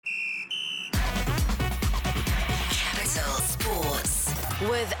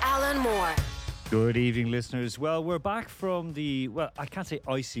with Alan Moore. Good evening, listeners. Well, we're back from the, I can't say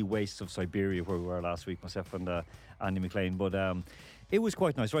icy wastes of Siberia where we were last week, myself and Andy McLean, but it was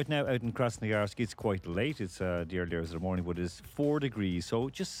quite nice. Right now out in Krasnoyarsk, it's quite late. It's the early hours of the morning, but it's 4 degrees, so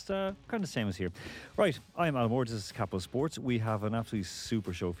just kind of the same as here. Right, I'm Alan Moore, this is Capital Sports. We have an absolutely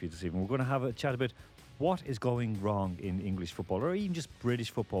super show for you this evening. We're going to have a chat about what is going wrong in English football, or even just British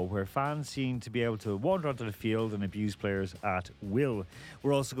football, where fans seem to be able to wander onto the field and abuse players at will.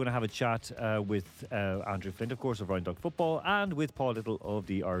 We're also going to have a chat with Andrew Flint, of course, of Ryan Dog Football, and with Paul Little of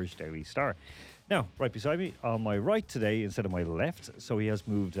the Irish Daily Star. Now, right beside me, on my right today, instead of my left, so he has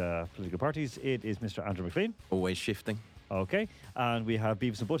moved political parties, it is Mr. Andrew McLean. Always shifting. Okay, and we have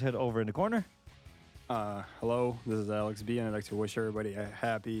Beavis and Butthead over in the corner. Hello, this is Alex B, and I'd like to wish everybody a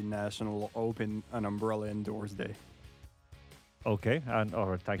happy National Open and Umbrella Indoors Day. Okay, and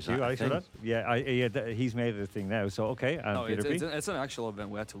thank you, Alex, for that. Yeah, he's made it a thing now, so okay. And no, Peter it's an actual event.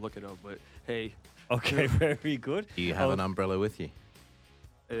 We had to look it up, but hey. Okay, very good. Do you have an umbrella with you?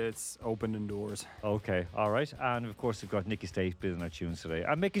 It's open indoors. Okay, all right. And of course, we've got Nikki Stay building our tunes today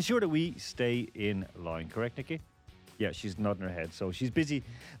and making sure that we stay in line. Correct, Nikki? Yeah, she's nodding her head. So she's busy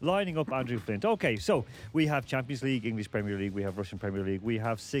lining up Andrew Flint. Okay, so we have Champions League, English Premier League, we have Russian Premier League, we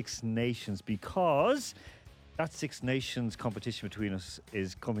have Six Nations, because that Six Nations competition between us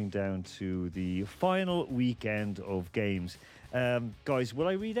is coming down to the final weekend of games. Guys, will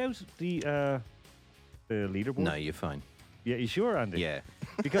I read out the leaderboard? No, you're fine. Yeah, you sure, Andy? Yeah.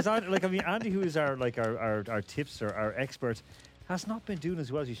 Because Andy, who is our tipster, our expert, has not been doing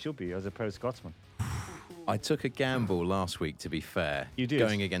as well as he should be as a proud Scotsman. I took a gamble last week, to be fair. You did?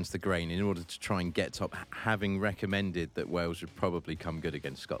 Going against the grain in order to try and get top, having recommended that Wales would probably come good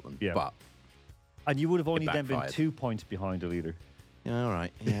against Scotland. Yeah. But and you would have only then been backfired. 2 points behind the leader. Yeah, all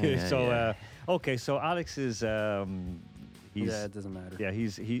right. Yeah, So, yeah. Okay, so Alex is... It doesn't matter. Yeah,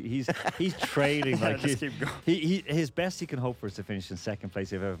 he's trailing like Just keep going. his best he can hope for is to finish in second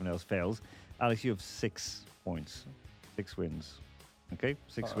place if everyone else fails. Alex, you have 6 points, 6 wins. Okay,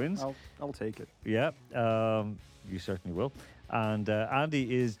 6 wins. I'll take it. Yeah, you certainly will. And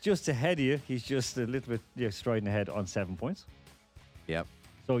Andy is just ahead of you. He's just a little bit striding ahead on 7 points. Yep.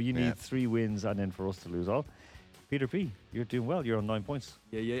 So you need 3 wins and then for us to lose all. Peter P, you're doing well. You're on 9 points.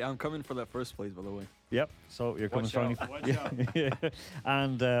 Yeah, I'm coming for that first place, by the way. Yep. So you're coming strongly. Yeah.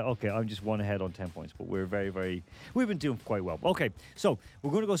 And okay, I'm just 1 ahead on 10 points, but we're we've been doing quite well. Okay, so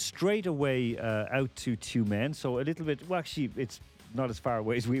we're going to go straight away out to 2 men. So a little bit. Well, actually, it's not as far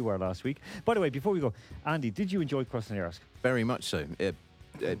away as we were last week. By the way, before we go, Andy, did you enjoy Krasnoyarsk? Very much so.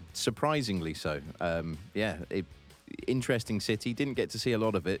 Surprisingly so. Interesting city. Didn't get to see a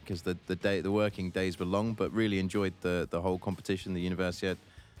lot of it because the working days were long, but really enjoyed the whole competition, the Universiade.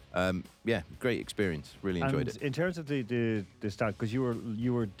 Great experience. Really enjoyed it. In terms of the start, because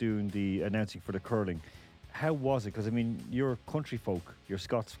you were doing the announcing for the curling, how was it? Because I mean, your country folk, your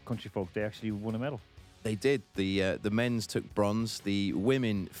Scots country folk, they actually won a medal. They did. The men's took bronze. The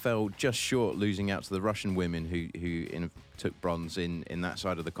women fell just short, losing out to the Russian women who took bronze in that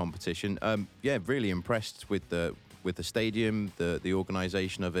side of the competition. Really impressed with the stadium, the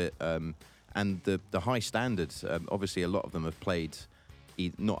organisation of it, and the high standards. Obviously, a lot of them have played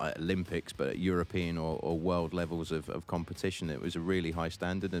not at Olympics, but at European or world levels of competition. It was a really high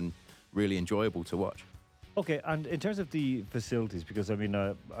standard and really enjoyable to watch. Okay, and in terms of the facilities, because I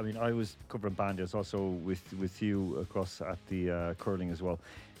was covering bandy. I was also with you across at the curling as well.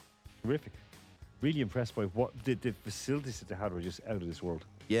 Terrific. Really impressed by what the facilities that they had were just out of this world.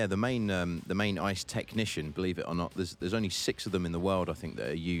 Yeah, the main ice technician, believe it or not, there's only 6 of them in the world, I think, that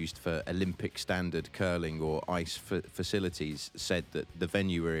are used for Olympic standard curling or ice facilities. Said that the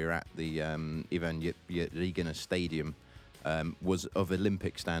venue we were at, the Ivan Yagina Stadium, was of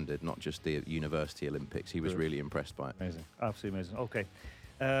Olympic standard, not just the University Olympics. He was really impressed by it. Amazing, absolutely amazing. Okay,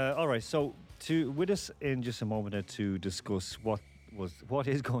 all right. So with us in just a moment to discuss what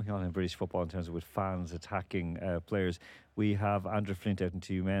is going on in British football in terms of with fans attacking players. We have Andrew Flint out in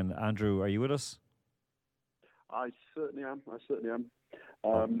 2 men. Andrew, are you with us? I certainly am.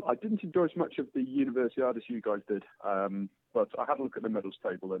 I didn't enjoy as much of the Universiade as you guys did, but I had a look at the medals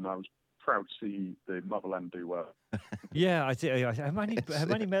table and I was proud to see the motherland do well. Yeah, I see. How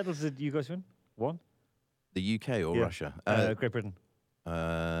many medals did you guys win? 1? The UK or Russia? Great Britain.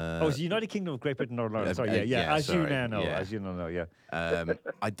 It's the United Kingdom of Great Britain or Ireland. Sorry, as you now know.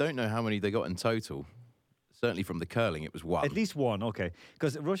 I don't know how many they got in total. Certainly from the curling, it was 1. At least 1, okay.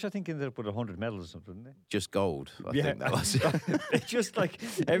 Because Russia, I think, ended up with 100 medals or something, didn't they? Just gold, I think that was. It's just like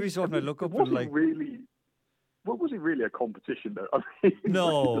every so often I look up and like... Well, was it really a competition, though? I mean,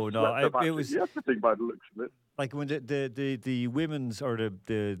 No, it was. You have to think by the looks of it. Like when the women's or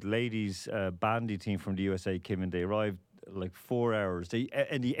the ladies bandy team from the USA came in, they arrived like 4 hours.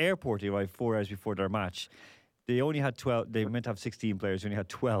 In the airport, they arrived 4 hours before their match. They only had 12. They meant to have 16 players. They only had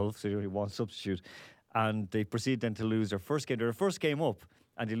 12, so they only one substitute. And they proceeded then to lose their first game. Their first game up,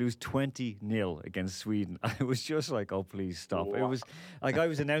 and they lose 20-0 against Sweden. And it was just like, oh, please stop. It was like I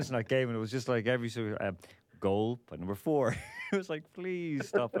was announcing that game, and it was just like every goal by number 4. It was like, please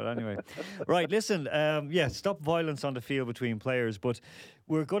stop it. Anyway, right, listen, stop violence on the field between players. But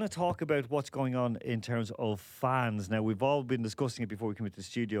we're going to talk about what's going on in terms of fans. Now, we've all been discussing it before we come into the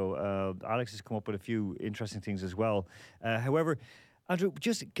studio. Alex has come up with a few interesting things as well. However, Andrew,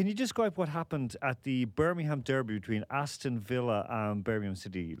 can you describe what happened at the Birmingham derby between Aston Villa and Birmingham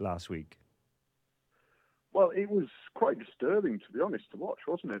City last week? Well, it was quite disturbing, to be honest, to watch,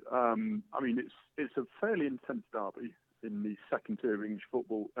 wasn't it? I mean, it's a fairly intense derby in the second tier of English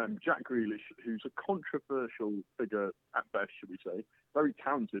football. Jack Grealish, who's a controversial figure at best, should we say, very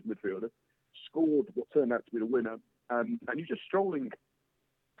talented midfielder, scored what turned out to be the winner. And he's just strolling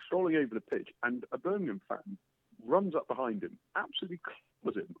over the pitch, and a Birmingham fan runs up behind him, absolutely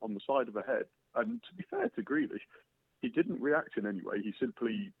covers him on the side of the head. And to be fair to Grealish, he didn't react in any way. He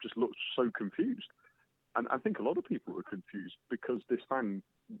simply just looked so confused. And I think a lot of people were confused because this fan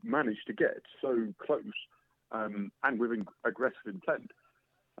managed to get so close and with aggressive intent.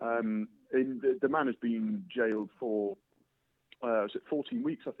 The man has been jailed for, is it 14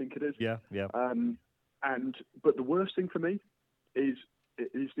 weeks, I think it is? Yeah. But the worst thing for me is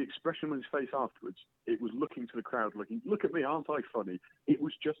the expression on his face afterwards. It was looking to the crowd, looking, look at me, aren't I funny? It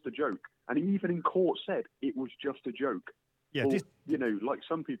was just a joke. And he even in court said it was just a joke. Yeah, or, like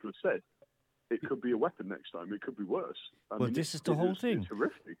some people have said, it could be a weapon next time. It could be worse. This is the whole thing. It's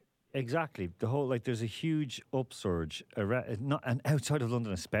horrific. Exactly. The whole, there's a huge upsurge, and outside of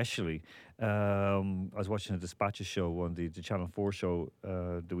London especially. I was watching a Dispatches show on the Channel 4 show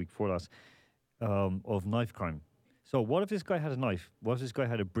the week before last of knife crime. So what if this guy had a knife? What if this guy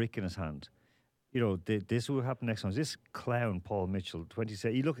had a brick in his hand? This will happen next time. This clown, Paul Mitchell,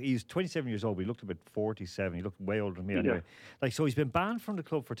 27. He's 27 years old, but he looked about 47. He looked way older than me anyway. So he's been banned from the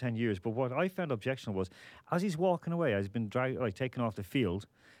club for 10 years. But what I found objectionable was, as he's walking away, he's been taken off the field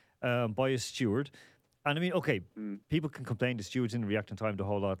by a steward. And I mean, people can complain the stewards didn't react in time to a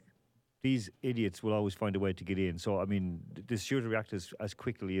whole lot. These idiots will always find a way to get in. So, I mean, the steward reacted as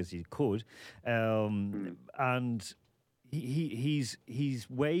quickly as he could. And he's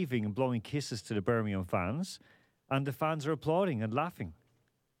waving and blowing kisses to the Birmingham fans, and the fans are applauding and laughing.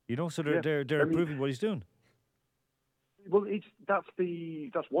 So they're approving what he's doing. Well,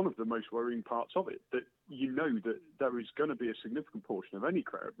 that's one of the most worrying parts of it. That that there is going to be a significant portion of any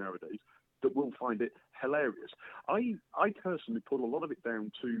crowd nowadays that will find it hilarious. I personally put a lot of it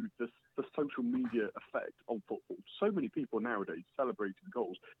down to the social media effect on football. So many people nowadays celebrating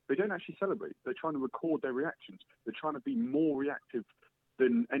goals. They don't actually celebrate. They're trying to record their reactions. They're trying to be more reactive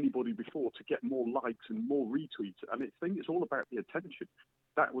than anybody before to get more likes and more retweets. And I think it's all about the attention.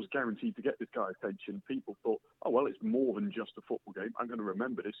 That was guaranteed to get this guy attention. People thought, oh, well, it's more than just a football game. I'm going to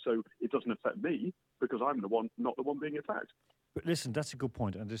remember this so it doesn't affect me because I'm not the one being attacked. But listen, that's a good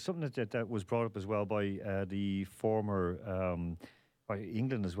point. And there's something that was brought up as well by the former by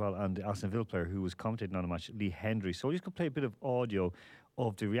England as well, and the Aston Villa player who was commentating on the match, Lee Hendry. So we're just going to play a bit of audio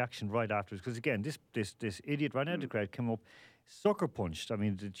of the reaction right afterwards. Because again, this idiot right out of the crowd came up, sucker punched. I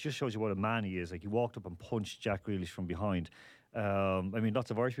mean, it just shows you what a man he is. Like, he walked up and punched Jack Grealish from behind. I mean, lots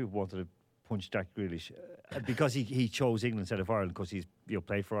of Irish people wanted to punch Jack Grealish because he chose England instead of Ireland because he's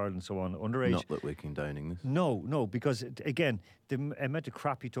played for Ireland and so on underage. Not that we're condoning this. No, because again, the amount of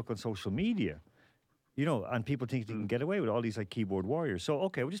crap he took on social media, and people think they can get away with all these keyboard warriors. So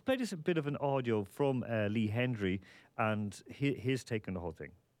okay, we'll just play this a bit of an audio from Lee Hendry and his take on the whole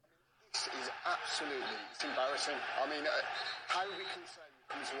thing. This is it's embarrassing. I mean, how we can say we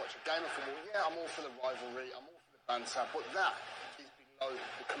come to watch a game of football? Yeah, I'm all for the rivalry, I'm all for the banter, but that is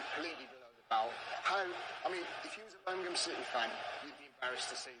completely below the belt. If you was a Birmingham City fan, you'd be embarrassed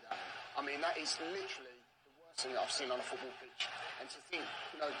to see that. I mean, that is literally the worst thing that I've seen on a football pitch. And to think,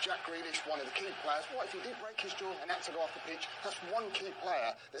 Jack Grealish, one of the key players, what if he did break his jaw and had to go off the pitch? That's one key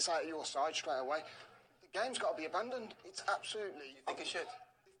player that's out of your side straight away. The game's got to be abandoned. It's absolutely... You think it should?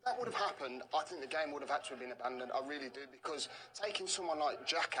 If that would have happened, I think the game would have had to have been abandoned. I really do, because taking someone like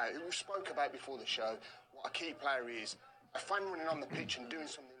Jack out, who we spoke about before the show, what a key player he is, a fan running on the pitch and doing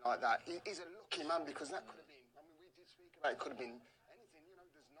something like that, he's a lucky man, because that could have been... I mean, we did speak about it could have been anything.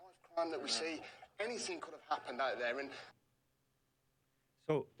 There's knife crime that we see. Anything could have happened out there. And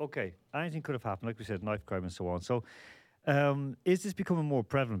So, okay, anything could have happened, like we said, knife crime and so on. So, is this becoming more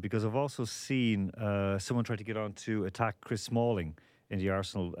prevalent? Because I've also seen someone try to get on to attack Chris Smalling in the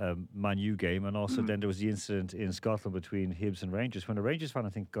Arsenal Man U game, and also then there was the incident in Scotland between Hibs and Rangers, when a Rangers fan, I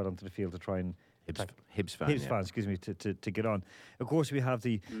think, got onto the field to try and Hibs fan, Hibs fan, excuse me, to get on. Of course, we have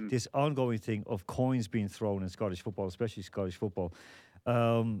this ongoing thing of coins being thrown in Scottish football, especially Scottish football.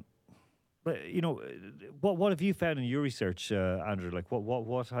 But what have you found in your research, Andrew? Like,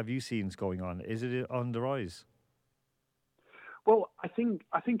 what have you seen is going on? Is it on the rise? Well, I think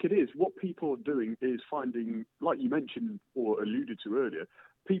it is. What people are doing is finding, like you mentioned or alluded to earlier,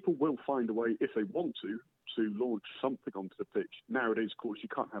 people will find a way, if they want to launch something onto the pitch. Nowadays, of course, you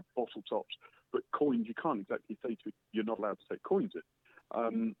can't have bottle tops, but coins, you can't exactly say to it, you're not allowed to take coins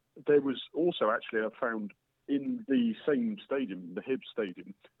in. There was also, actually, I found in the same stadium, the Hibs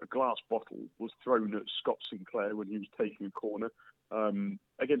stadium, a glass bottle was thrown at Scott Sinclair when he was taking a corner.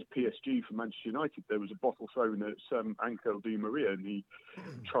 Against PSG for Manchester United, there was a bottle thrown at Angel Di Maria, and he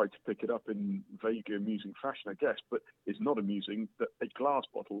tried to pick it up in vaguely amusing fashion, I guess, but it's not amusing that a glass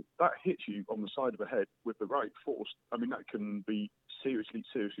bottle, that hits you on the side of the head with the right force. I mean, that can be seriously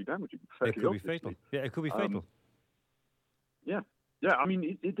damaging. It could be fatal. Yeah, it could be fatal. Yeah, I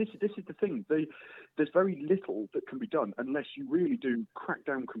mean, this is the thing. There's very little that can be done unless you really do crack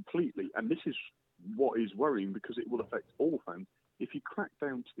down completely, and this is what is worrying because it will affect all fans. If you crack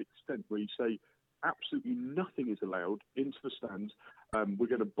down to the extent where you say absolutely nothing is allowed into the stands, we're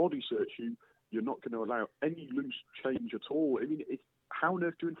going to body search you, you're not going to allow any loose change at all. I mean, how on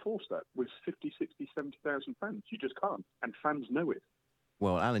earth do you enforce that with 50, 60, 70,000 fans? You just can't, and fans know it.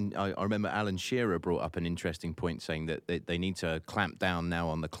 Well, Alan, I remember Alan Shearer brought up an interesting point, saying that they need to clamp down now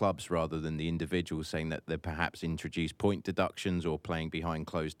on the clubs rather than the individuals, saying that they perhaps introduce point deductions or playing behind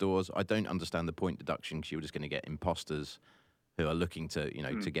closed doors. I don't understand the point deduction because you're just going to get imposters who are looking to,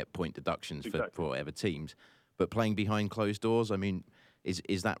 to get point deductions for whatever teams. But playing behind closed doors, I mean,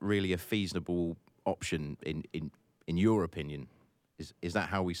 is that really a feasible option in your opinion? Is that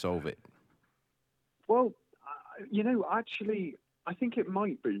how we solve it? Well, actually, I think it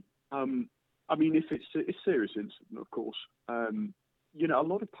might be. I mean, if it's a serious incident, of course. A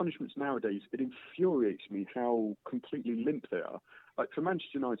lot of punishments nowadays, it infuriates me how completely limp they are. Like for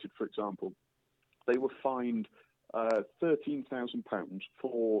Manchester United, for example, they were fined £13,000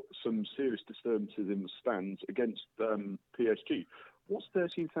 for some serious disturbances in the stands against PSG. What's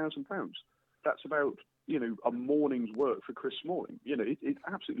 £13,000? That's about a morning's work for Chris Smalling. It's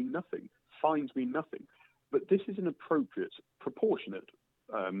absolutely nothing. Fines mean nothing. But this is an appropriate, proportionate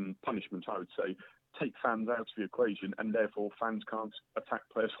punishment, I would say. Take fans out of the equation, and therefore fans can't attack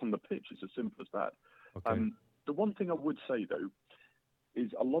players on the pitch. It's as simple as that. Okay. The one thing I would say, though, is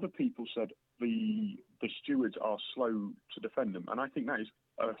a lot of people said the stewards are slow to defend them, and I think that is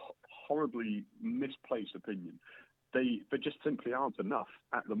a horribly misplaced opinion. They just simply aren't enough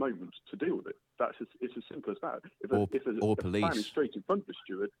at the moment to deal with it. It's as simple as that. If a police. fan is straight in front of the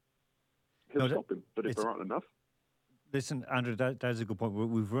steward, he'll stop him. But if there aren't enough... Listen, Andrew, that's a good point.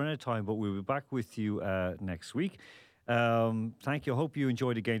 We've run out of time, but we'll be back with you next week. Thank you. I hope you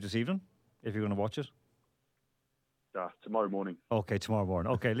enjoyed the game this evening, if you're going to watch it. Tomorrow morning. Okay, tomorrow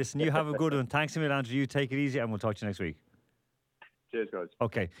morning. Okay, listen, you have a good one. Thanks a million, Andrew. You take it easy, and we'll talk to you next week. Cheers, guys.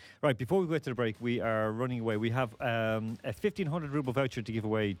 Okay. Right, before we go to the break, we are running away. We have a 1,500 ruble voucher to give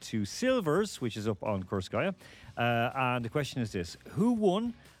away to Silvers, which is up on Kurskaya. And the question is this. Who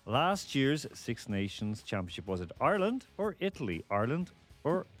won last year's Six Nations Championship? Was it Ireland or Italy? Ireland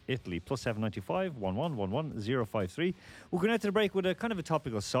or Italy? Plus 795 1111 053. We're going out to the break with a kind of a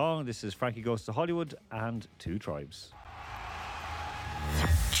topical song. This is Frankie Goes to Hollywood and Two Tribes.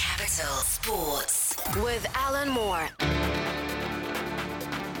 Capital Sports with Alan Moore.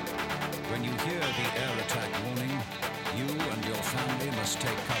 When you hear the air attack warning, you and your family must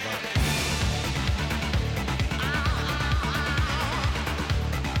take cover.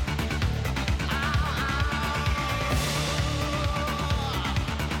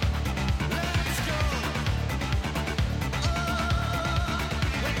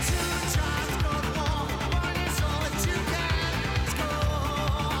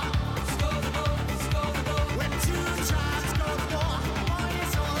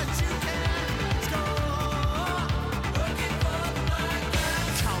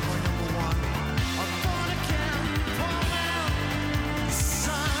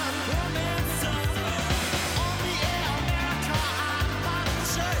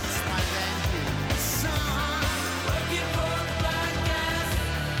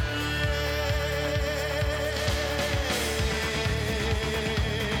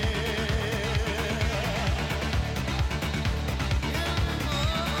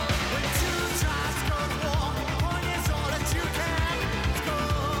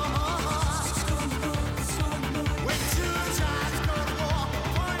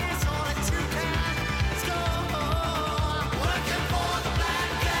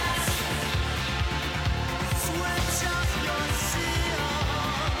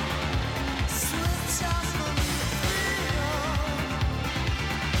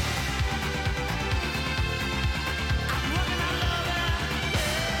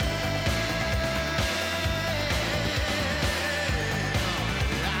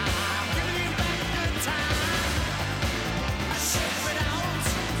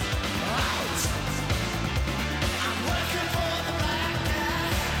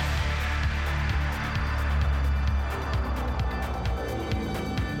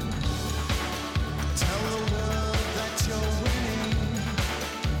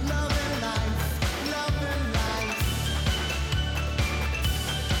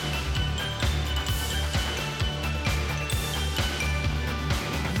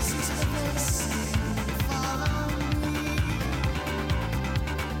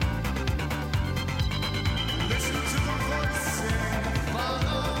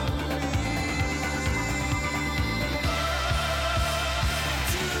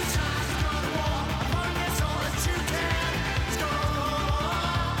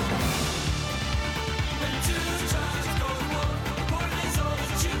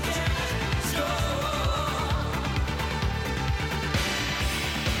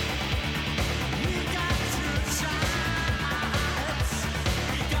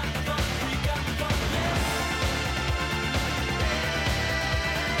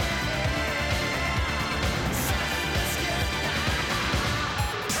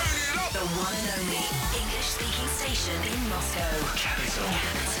 one and only English-speaking station in Moscow. Capital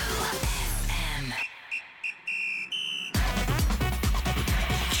FM.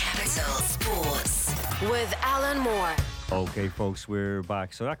 Capital Sports with Alan Moore. Okay, folks, we're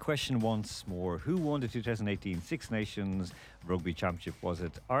back. So that question once more. Who won the 2018 Six Nations Rugby Championship? Was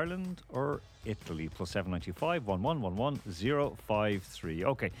it Ireland or Italy? +795 11 11 053.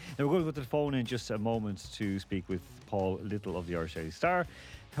 Okay, now we're going to go to the phone in just a moment to speak with Paul Little of the Irish Daily Star.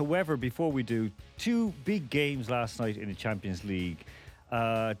 However, before we do, two big games last night in the Champions League.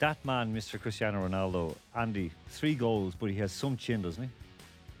 That man, Mr. Cristiano Ronaldo, Andy, 3 goals, but he has some chin, doesn't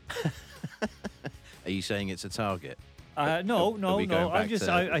he? Are you saying it's a target? No. I'm just.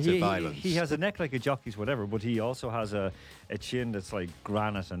 Violence? He has a neck like a jockey's, whatever, but he also has a chin that's like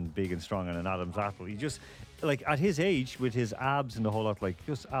granite and big and strong and an Adam's apple. He just, like, at his age, with his abs and the whole lot, like,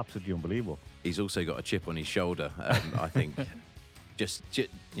 just absolutely unbelievable. He's also got a chip on his shoulder. I think.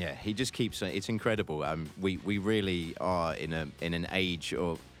 He just keeps saying it's incredible. We really are in an age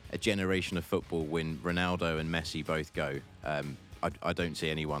or a generation of football when Ronaldo and Messi both go. I don't see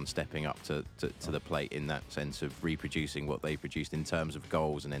anyone stepping up to the plate in that sense of reproducing what they produced in terms of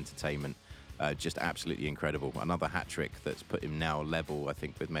goals and entertainment. Just absolutely incredible. Another hat-trick that's put him now level, I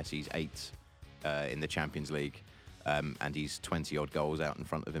think, with Messi's 8 in the Champions League. And he's 20-odd goals out in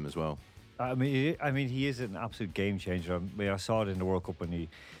front of him as well. I mean, he is an absolute game changer. I mean, I saw it in the World Cup when he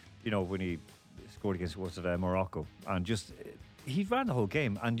scored against Morocco, and just he ran the whole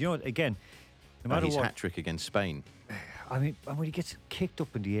game. And again, no matter his what, hat-trick against Spain. I mean, and when he gets kicked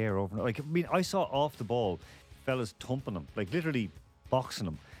up in the air I saw off the ball, fellas thumping him, like literally boxing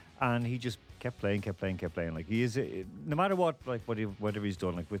him, and he just kept playing. Like, he is, no matter what, like whatever he's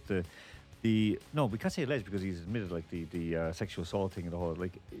done, like with we can't say alleged because he's admitted, like the sexual assault thing and the whole,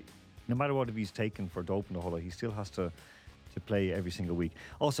 like, no matter what, if he's taken for doping the whole lot, he still has to play every single week.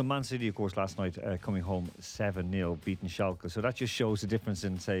 Also, Man City, of course, last night coming home 7-0, beating Schalke. So that just shows the difference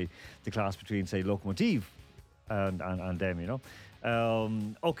in, say, the class between, say, Lokomotiv and them,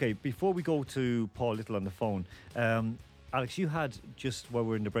 Okay, before we go to Paul Little on the phone, Alex, you had, just while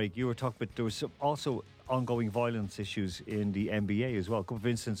we're in the break, you were talking about there was also ongoing violence issues in the NBA as well. A couple of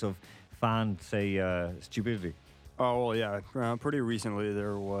instances of fan, say, stupidity. Oh, well, yeah. Pretty recently,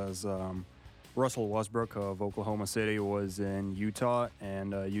 there was Russell Westbrook of Oklahoma City was in Utah,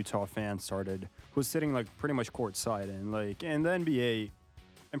 and a Utah fan was sitting like pretty much courtside, and like in the NBA,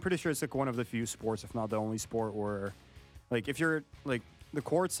 I'm pretty sure it's like one of the few sports, if not the only sport, where like if you're like the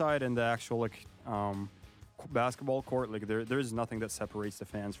court side and the actual like basketball court, like there's nothing that separates the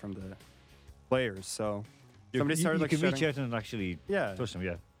fans from the players. So somebody started you like can reach out and actually touch them,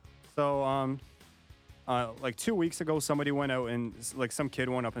 yeah. So like 2 weeks ago, somebody went out and like some kid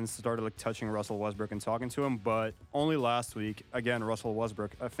went up and started like touching Russell Westbrook and talking to him. But only last week, again, Russell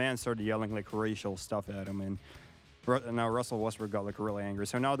Westbrook, a fan started yelling like racial stuff at him, and now Russell Westbrook got like really angry.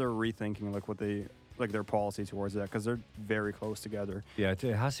 So now they're rethinking like what their policy towards that, because they're very close together. Yeah, it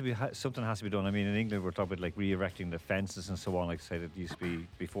has to be, something has to be done. I mean, in England we're talking about like re-erecting the fences and so on, like I said, it used to be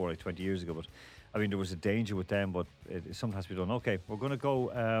before, like 20 years ago. But I mean, there was a danger with them, but something has to be done. Okay, we're going to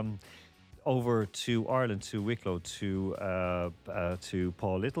go over to Ireland, to Wicklow, to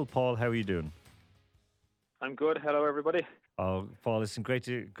Paul Little. Paul, how are you doing? I'm good. Hello, everybody. Oh, Paul, listen, great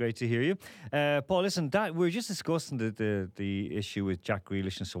to hear you. Paul, listen, that we're just discussing the issue with Jack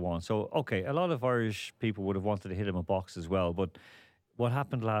Grealish and so on. So, okay, a lot of Irish people would have wanted to hit him a box as well, but what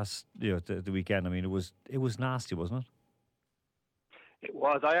happened last, the weekend? I mean, it was nasty, wasn't it? It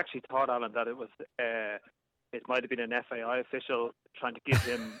was. I actually thought, Alan, that it was. It might have been an FAI official trying to give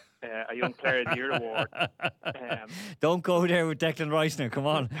him a Young Player of the Year award. Don't go there with Declan Rice now. Come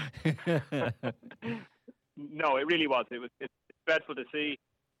on. No, it really was. It's dreadful to see.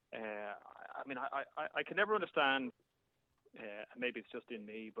 I mean, I can never understand. Maybe it's just in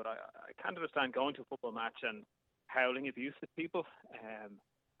me, but I can't understand going to a football match and howling abuse at people,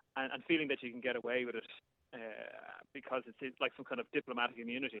 and feeling that you can get away with it because it's like some kind of diplomatic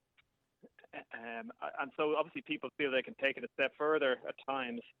immunity. And so obviously people feel they can take it a step further at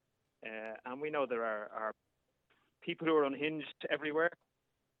times, and we know there are people who are unhinged everywhere,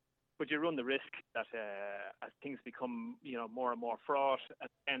 but you run the risk that as things become more and more fraught and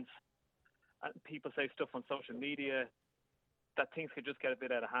tense, and people say stuff on social media, that things could just get a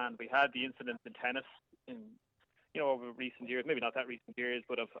bit out of hand. We had the incidents in tennis over recent years, maybe not that recent years,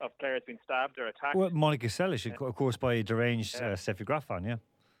 but of players being stabbed or attacked. Well, Monica Seles, of course, by a deranged Steffi Graf fan, yeah.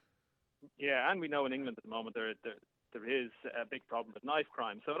 Yeah, and we know in England at the moment there is a big problem with knife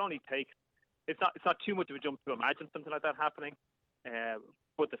crime. So it only takes, it's not too much of a jump to imagine something like that happening.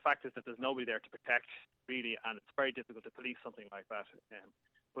 But the fact is that there's nobody there to protect, really, and it's very difficult to police something like that.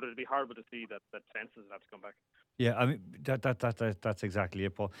 but it'd be horrible to see that fences have to come back. Yeah, I mean that's exactly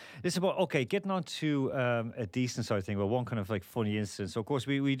it, Paul. Listen, but okay, getting on to a decent side thing. Well, one kind of like funny instance. So of course,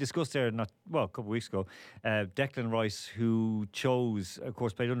 we discussed there a couple of weeks ago, Declan Rice, who chose, of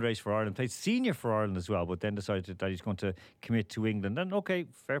course, played underage for Ireland, played senior for Ireland as well, but then decided that he's going to commit to England. And okay,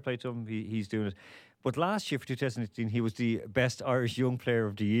 fair play to him, he's doing it. But last year for 2018, he was the best Irish young player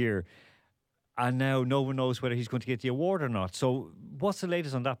of the year, and now no one knows whether he's going to get the award or not. So what's the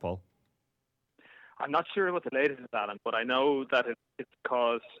latest on that, Paul? I'm not sure what the latest is, Alan, but I know that it's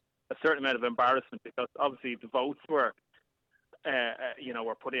caused a certain amount of embarrassment because obviously the votes were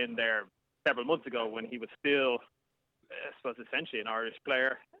put in there several months ago when he was still, I suppose, essentially an Irish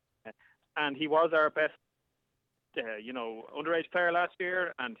player, and he was our best, underage player last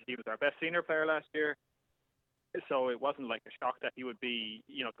year, and he was our best senior player last year. So it wasn't like a shock that he would be,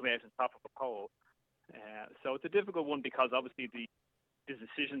 coming out on top of a poll. So it's a difficult one because obviously the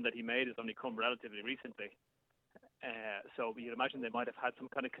decision that he made has only come relatively recently. So you'd imagine they might have had some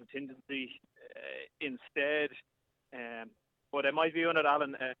kind of contingency instead. But my view on it,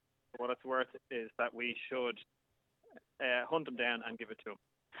 Alan, for what it's worth, is that we should hunt him down and give it to him.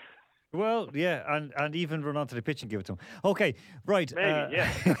 Well, yeah, and even run onto the pitch and give it to him. Okay, right. Maybe,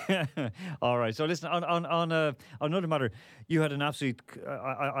 yeah. All right. So listen, on another matter, you had an absolute.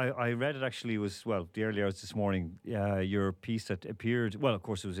 I read it actually was the early hours this morning. Your piece that appeared. Well, of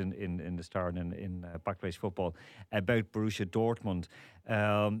course, it was in the Star and in Backplace Football about Borussia Dortmund,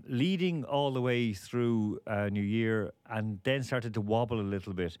 leading all the way through New Year, and then started to wobble a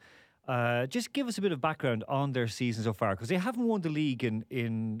little bit. Just give us a bit of background on their season so far, because they haven't won the league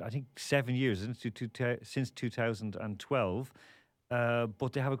in I think 7 years, since 2012.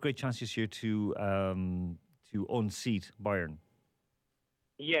 But they have a great chance this year to unseat Bayern.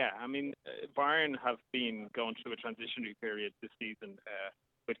 Yeah, I mean, Bayern have been going through a transitionary period this season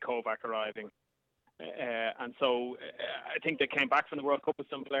with Kovac arriving. And so I think they came back from the World Cup with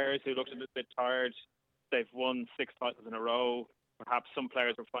some players who looked a little bit tired. They've won 6 titles in a row. Perhaps some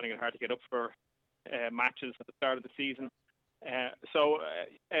players were finding it hard to get up for matches at the start of the season. So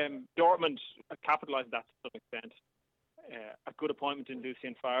Dortmund capitalised that to some extent. A good appointment in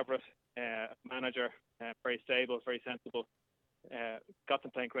Lucien Favre, manager, very stable, very sensible. Got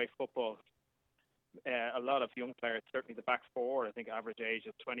them playing great football. A lot of young players, certainly the back four, I think average age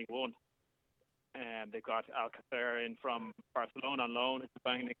of 21. They've got Alcacer in from Barcelona on loan, it's a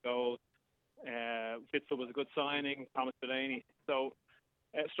banging goal. Witsel was a good signing, Thomas Delaney. So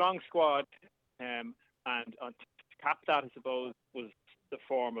a strong squad, and to cap that, I suppose, was the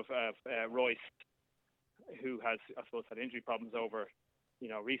form of Royce, who has, I suppose, had injury problems over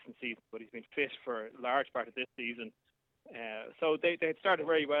recent seasons, but he's been fit for a large part of this season. So they started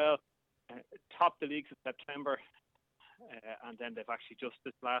very well, topped the leagues in September, and then they've actually just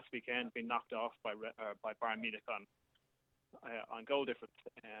this last weekend been knocked off by Bayern Munich on goal difference.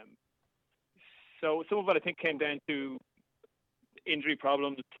 So some of it, I think, came down to injury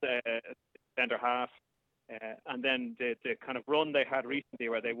problems, centre half, and then the kind of run they had recently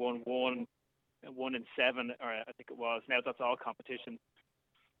where they won 1 in 7, or I think it was. Now that's all competition.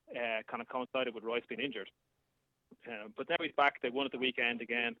 Kind of coincided with Royce being injured. But now he's back. They won at the weekend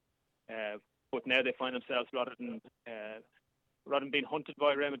again. But now they find themselves, rather than being hunted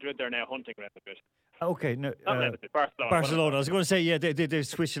by Real Madrid, they're now hunting Real Madrid. Okay, no, Barcelona. I was going to say, yeah, they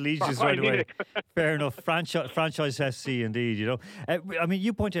switched allegiance right away. Fair enough. Franchise FC, indeed. I mean,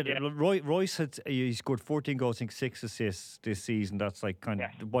 you pointed out Royce he scored 14 goals, I think 6 assists this season. That's like kind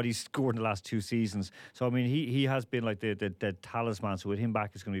of what he's scored in the last 2 seasons. So I mean, he has been like the talisman. So with him back,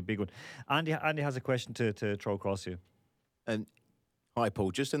 it's going to be a big one. Andy has a question to throw across you. Hi,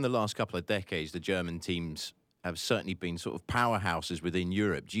 Paul. Just in the last couple of decades, the German teams have certainly been sort of powerhouses within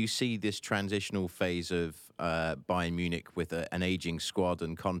Europe. Do you see this transitional phase of Bayern Munich with an ageing squad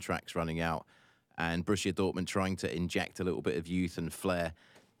and contracts running out, and Borussia Dortmund trying to inject a little bit of youth and flair?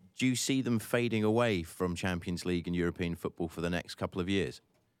 Do you see them fading away from Champions League and European football for the next couple of years?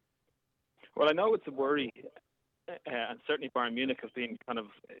 Well, I know it's a worry, and certainly Bayern Munich have been kind of,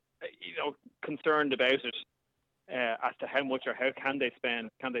 concerned about it. As to how much or how can they spend,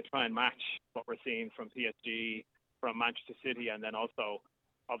 can they try and match what we're seeing from PSG, from Manchester City, and then also,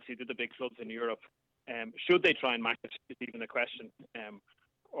 obviously, the big clubs in Europe. Should they try and match it is even a question,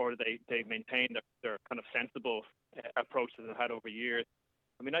 or they maintain their kind of sensible approach that they've had over years.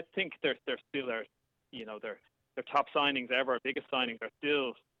 I mean, I think they're still their top signings ever, biggest signings are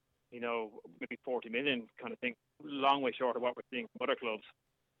still, maybe 40 million kind of thing, long way short of what we're seeing from other clubs.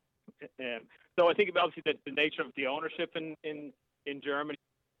 So I think obviously the nature of the ownership in Germany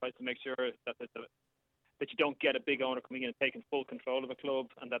tries to make sure that there's that you don't get a big owner coming in and taking full control of a club,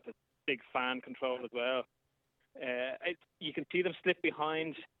 and that there's big fan control as well. You can see them slip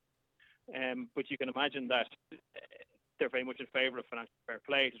behind, but you can imagine that they're very much in favour of financial fair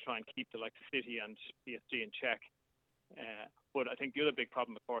play to try and keep the likes of City and PSG in check. But I think the other big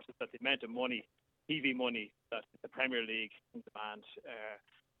problem, of course, is that the amount of money, TV money, that the Premier League can demand.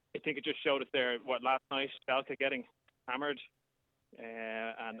 I think it just showed us there, last night, Schalke getting hammered.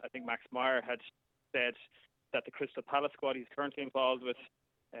 And I think Max Meyer had said that the Crystal Palace squad he's currently involved with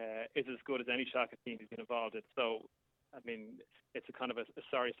is as good as any Schalke team he's been involved in. So, I mean, it's a kind of a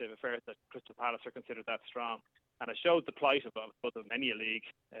sorry state of affairs that Crystal Palace are considered that strong. And it showed the plight of many a league,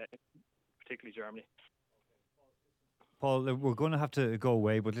 particularly Germany. Paul, we're going to have to go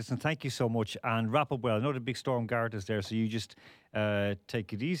away, but listen, thank you so much, and wrap up well. I know the big storm guard is there, so you just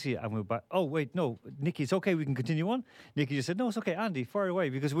take it easy, and we'll back. Oh wait, no, Nikki, it's okay. We can continue on. Nikki just said, "No, it's okay, Andy, fire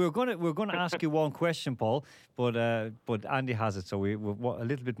away," because we're going to ask you one question, Paul, but Andy has it, so we've a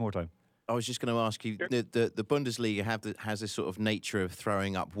little bit more time. I was just going to ask you, the Bundesliga has this sort of nature of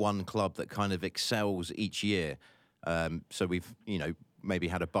throwing up one club that kind of excels each year. So we've, maybe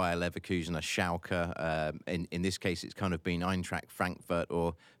had a Bayer Leverkusen, a Schalke. In this case, it's kind of been Eintracht Frankfurt.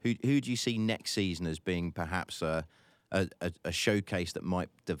 Or who do you see next season as being perhaps a showcase that might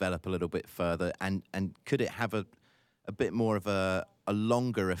develop a little bit further? And could it have a bit more of a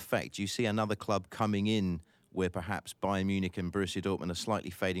longer effect? Do you see another club coming in where perhaps Bayern Munich and Borussia Dortmund are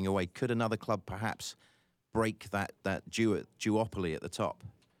slightly fading away? Could another club perhaps break that duopoly at the top?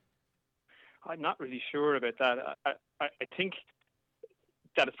 I'm not really sure about that. I think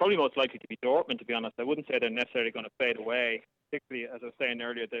that it's probably most likely to be Dortmund, to be honest. I wouldn't say they're necessarily going to fade away, particularly, as I was saying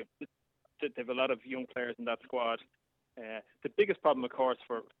earlier, they've a lot of young players in that squad. The biggest problem, of course,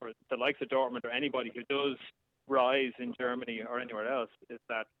 for the likes of Dortmund or anybody who does rise in Germany or anywhere else is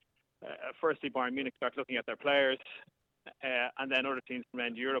that, firstly, Bayern Munich start looking at their players, and then other teams from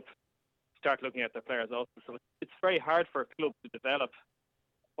around Europe start looking at their players also. So it's very hard for a club to develop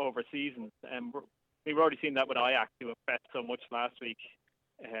over seasons. We've already seen that with Ajax, who impressed so much last week,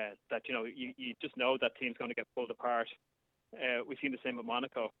 that you just know that team's going to get pulled apart. We've seen the same with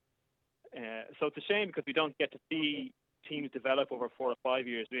Monaco. So it's a shame because we don't get to see teams develop over 4 or 5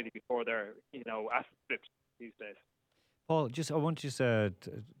 years really before they're asset stripped these days. Paul, I want just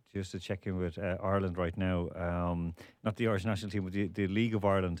to check in with Ireland right now. Not the Irish national team, but the League of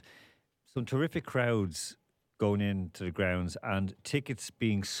Ireland. Some terrific crowds going into the grounds and tickets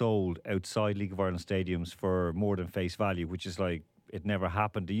being sold outside League of Ireland stadiums for more than face value, which is like it never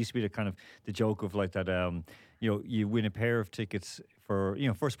happened. There used to be the joke of like that. You win a pair of tickets for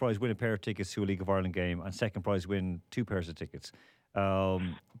first prize win a pair of tickets to a League of Ireland game, and second prize win 2 pairs of tickets.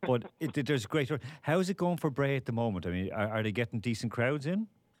 But there's great. How's it going for Bray at the moment? I mean, are they getting decent crowds in?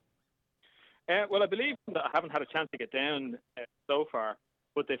 Well, I believe that I haven't had a chance to get down so far,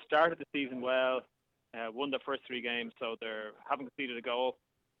 but they've started the season well. Won their first 3 games, so they haven't conceded a goal.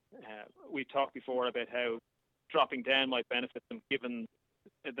 We talked before about how dropping down might benefit them given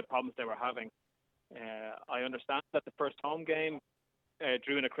the problems they were having. I understand that the first home game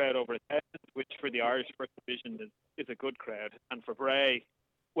drew in a crowd over 1,000, which for the Irish First Division is a good crowd. And for Bray,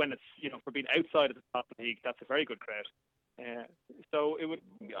 when it's, for being outside of the top of the league, that's a very good crowd. So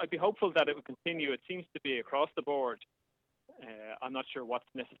I'd be hopeful that it would continue. It seems to be across the board. I'm not sure what's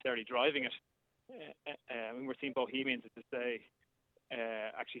necessarily driving it. We're seeing Bohemians, as I say,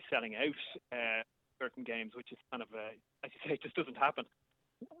 actually selling out certain games, which is kind of, as you say, it just doesn't happen.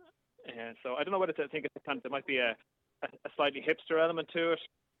 So I don't know what I think there might be a slightly hipster element to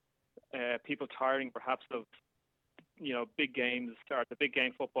it. People tiring perhaps of, big games, or the big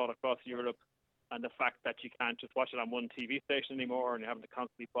game football across Europe, and the fact that you can't just watch it on one TV station anymore, and you're having to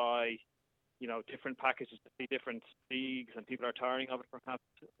constantly buy, different packages to see different leagues, and people are tiring of it perhaps.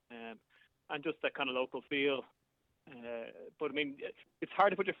 And just that kind of local feel. But I mean, it's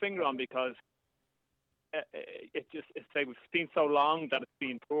hard to put your finger on because we've seen so long that it's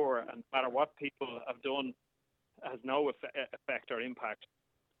been poor, and no matter what people have done, has no effect or impact.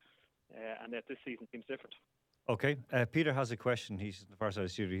 And that this season seems different. Okay, Peter has a question. He's in the far side of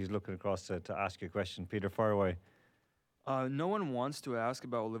the studio. He's looking across to ask you a question. Peter, fire away. No one wants to ask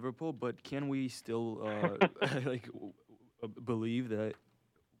about Liverpool, but can we still believe that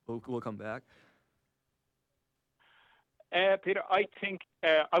we'll come back? Peter, I think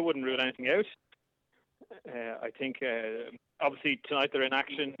I wouldn't rule anything out. I think obviously tonight they're in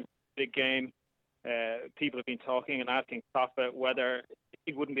action, big game. People have been talking and asking Klopp whether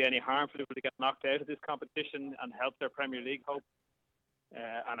it wouldn't be any harm for them to get knocked out of this competition and help their Premier League hope.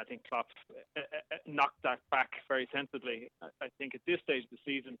 And I think Klopp knocked that back very sensibly. I think at this stage of the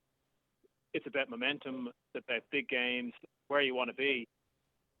season, it's about momentum, it's about big games, where you want to be.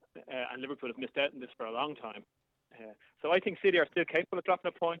 And Liverpool have missed out on this for a long time. So I think City are still capable of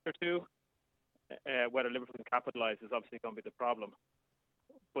dropping a point or two. Whether Liverpool can capitalise is obviously going to be the problem.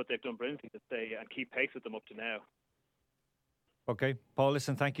 But they've done brilliantly to stay and keep pace with them up to now. Okay, Paul,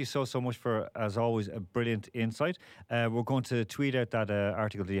 listen, thank you so much for, as always, a brilliant insight. We're going to tweet out that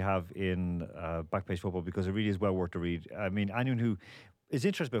article that you have in Backpage Football, because it really is well worth the read. I mean, anyone who is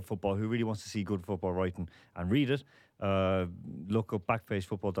interested about football, who really wants to see good football writing and read it, look up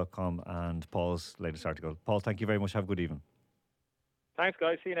backpagefootball.com and Paul's latest article. Paul, thank you very much. Have a good evening. Thanks,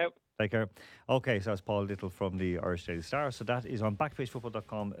 guys. See you now. Take care. Okay, so that's Paul Little from the Irish Daily Star. So that is on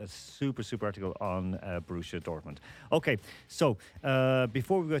backpagefootball.com, a super article on Borussia Dortmund. Okay, so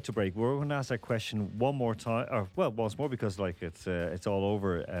before we go to break, we're going to ask that question one more time, or well, once more, because like it's all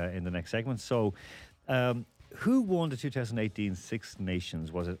over in the next segment. So who won the 2018 Six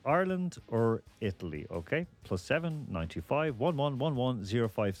Nations? Was it Ireland or Italy? Okay, +7 925 11 11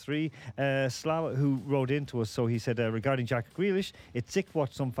 053. Slava, who wrote into us, so he said regarding Jack Grealish, it's sick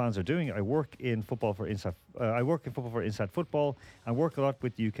what some fans are doing. I work in football for Inside Football and work a lot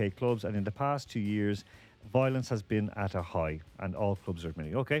with UK clubs, and in the past 2 years, violence has been at a high, and all clubs are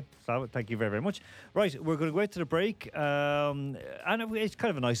admitting. Okay, Slava, thank you very, very much. Right, we're going to go out to the break, and it's kind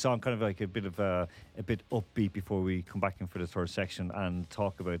of a nice song, kind of like a bit upbeat before we come back in for the third section and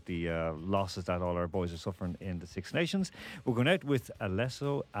talk about the losses that all our boys are suffering in the Six Nations. We're going out with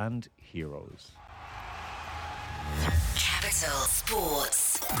Alesso and Heroes. Capital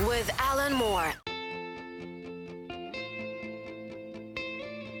Sports with Alan Moore.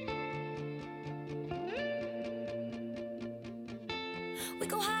 We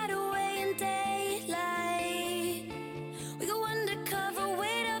go hide away in daylight. We go undercover,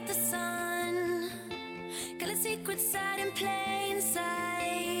 wait out the sun. Got a secret side in plain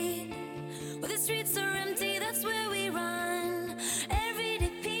sight. Where the streets are empty, that's where we run.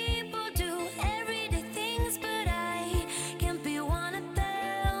 Everyday people do everyday things, but I can't be one of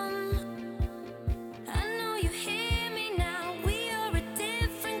them. I know you hear me now. We are a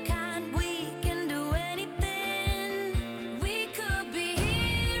different kind. We can do anything. We could be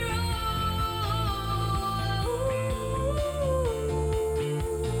heroes.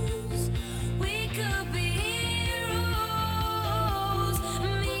 We could be heroes.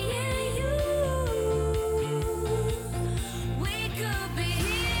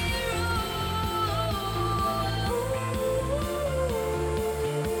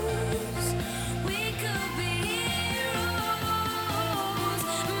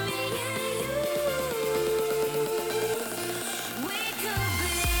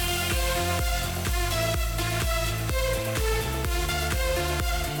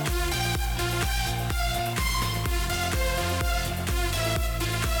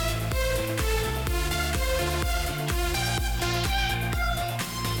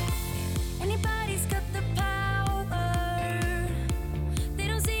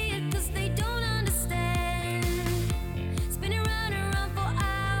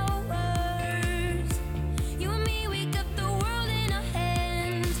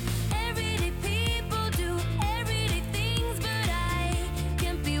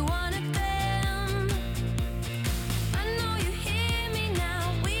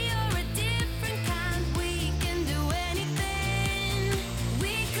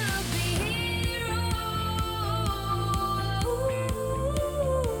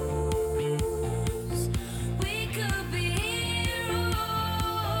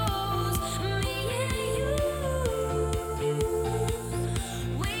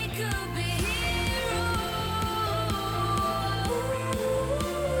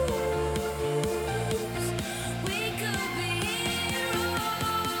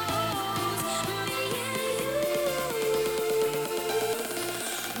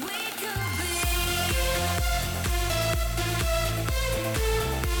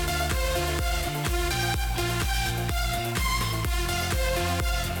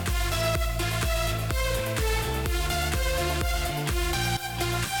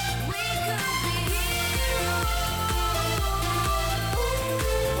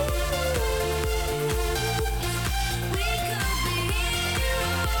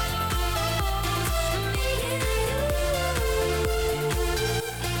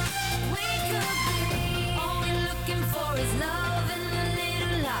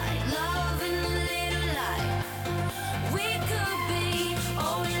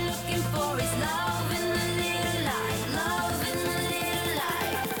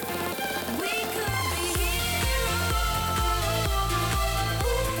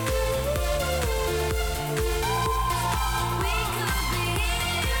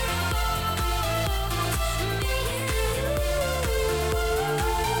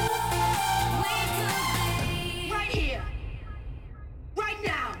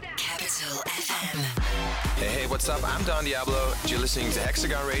 what's up? I'm Don Diablo. You're listening to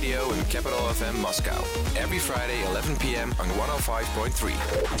Hexagon Radio in Capital FM Moscow. Every Friday, 11 p.m. on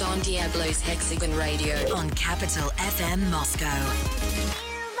 105.3. Don Diablo's Hexagon Radio on Capital FM Moscow.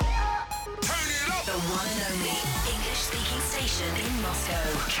 The one and only English-speaking station in Moscow.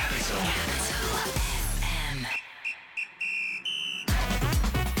 Capital FM.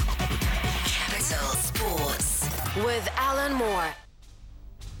 Capital Sports with Alan Moore.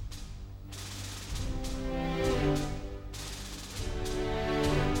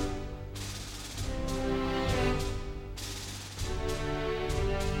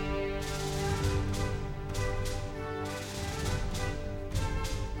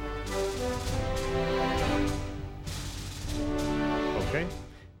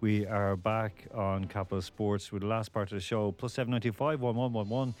 We are back on Capital Sports with the last part of the show. Plus 7925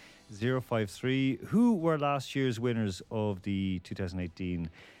 1111 053. Who were last year's winners of the 2018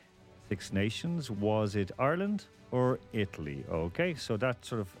 Six Nations? Was it Ireland or Italy? Okay, so that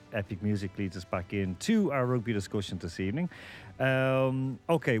sort of epic music leads us back into our rugby discussion this evening.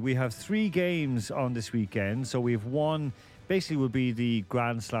 Okay, we have 3 games on this weekend. So we have one, basically will be the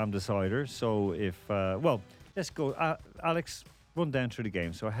Grand Slam decider. So if, well, let's go. Alex, run down through the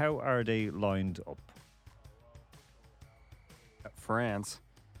game. So how are they lined up? France.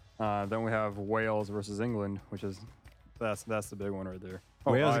 Then we have Wales versus England, which is that's the big one right there.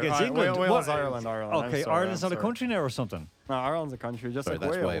 Wales against England. Wales, Ireland. Okay, Ireland's not a country now or something. No, Ireland's a country, just like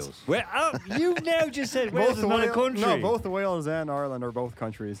that's Wales. Wales. Well, you now just said Wales is not a country. No, both Wales and Ireland are both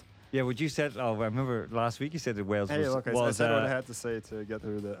countries. Yeah, what you said. Oh, I remember last week you said that Wales Hey, was. look, I said what I had to say to get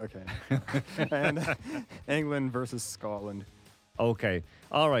through the. Okay. And England versus Scotland. Okay.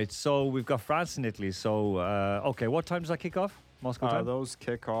 All right. So we've got France and Italy. So, okay. What time does that kick off? Moscow time? Those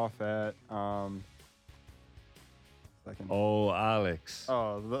kick off at. Oh, Alex.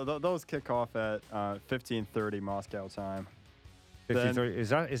 Oh, those kick off at 15:30 Moscow time.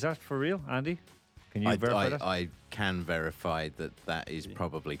 15:30. Is that for real, Andy? Can you verify that? I can verify that is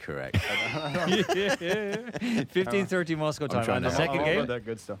probably correct. 15:30 Moscow time. And the second game? That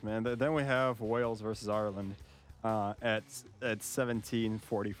good stuff, man. Then we have Wales versus Ireland. At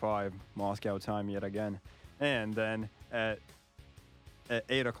 17:45 Moscow time yet again, and then at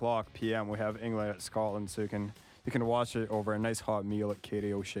 8:00 p.m. we have England at Scotland, so you can watch it over a nice hot meal at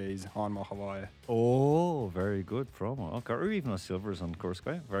Katie O'Shea's on Hawaii. Oh, very good promo. Okay, or even a Silvers on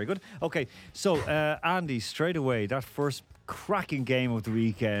Kurskaya. Very good. Okay, so Andy, straight away, that first cracking game of the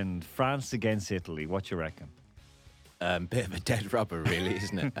weekend, France against Italy. What you reckon? Bit of a dead rubber, really,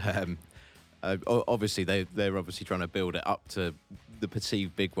 isn't it? Obviously, they're obviously trying to build it up to the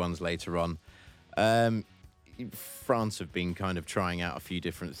perceived big ones later on. France have been kind of trying out a few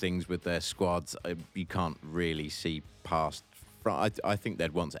different things with their squads. You can't really see past. I think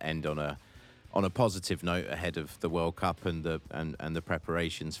they'd want to end on a positive note ahead of the World Cup and the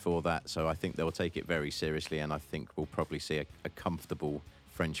preparations for that. So I think they'll take it very seriously, and I think we'll probably see a comfortable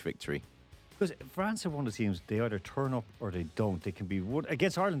French victory. Because France are one of the teams, they either turn up or they don't. They can be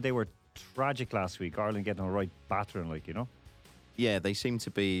against Ireland. They were tragic last week. Ireland getting a right battering, like, you know. Yeah, they seem to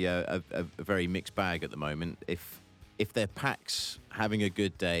be a very mixed bag at the moment. If their packs having a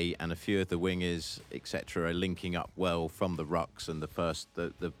good day and a few of the wingers, etc., are linking up well from the rucks and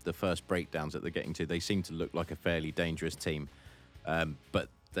the first breakdowns that they're getting to, they seem to look like a fairly dangerous team. But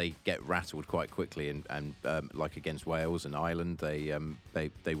they get rattled quite quickly, and like against Wales and Ireland,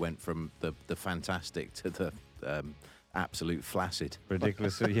 they went from the fantastic to the absolute flaccid.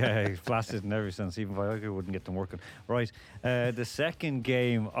 Ridiculous. Yeah, flaccid in every sense. Even Viagra wouldn't get them working. Right. The second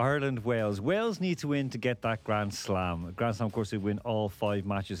game, Ireland-Wales. Wales need to win to get that Grand Slam. Grand Slam, of course, they win all 5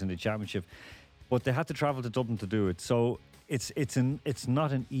 matches in the championship, but they had to travel to Dublin to do it. So it's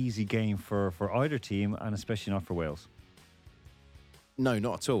not an easy game for either team, and especially not for Wales. No,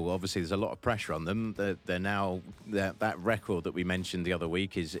 not at all. Obviously, there's a lot of pressure on them. They're now that record that we mentioned the other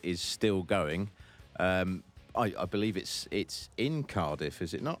week is still going. I believe it's in Cardiff,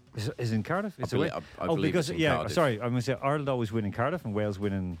 is it not? Is it in Cardiff? It's away. I believe because it's in Cardiff. Sorry, I'm going to say Ireland always win in Cardiff and Wales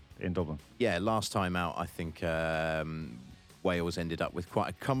win in Dublin. Yeah, last time out, I think Wales ended up with quite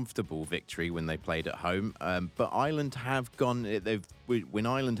a comfortable victory when they played at home. But Ireland have gone. When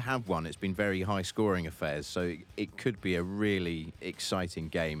Ireland have won, it's been very high-scoring affairs. So it could be a really exciting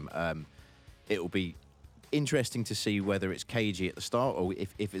game. It will be interesting to see whether it's cagey at the start or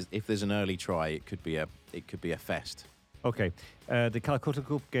if there's an early try, it could be a fest. Okay, the Calcutta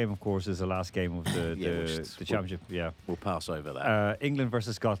Cup game, of course, is the last game of the championship. Yeah, we'll pass over that. England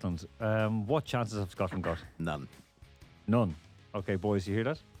versus Scotland. What chances have Scotland got? None. None. Okay, boys, you hear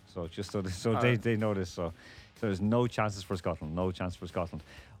that? So just so they know this. So there's no chances for Scotland. No chance for Scotland.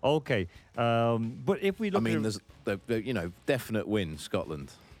 Okay, but if we look, there's definite win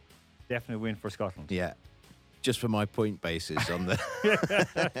Scotland. Definite win for Scotland. Yeah, just for my point basis on the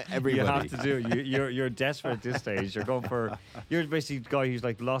everybody. You have to do it. You're desperate at this stage. You're basically the guy who's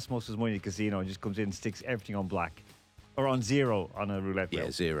like lost most of his money in the casino and just comes in and sticks everything on black or on zero on a roulette wheel.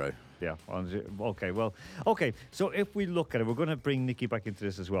 Yeah, zero. Yeah. Okay. Well. Okay. So if we look at it, we're going to bring Nikki back into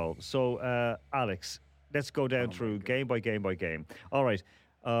this as well. So Alex, let's go down through game by game by game. All right.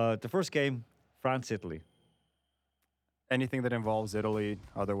 The first game, France-Italy. Anything that involves Italy,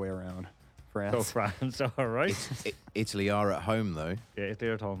 other way around. France. So France. All right. Italy are at home though. Yeah, Italy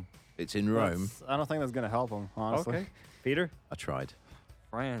are at home. It's in Rome. I don't think that's going to help them, honestly. Okay. Peter. I tried.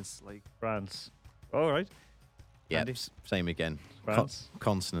 France. France. All right. Yeah. Andy? Same again. France.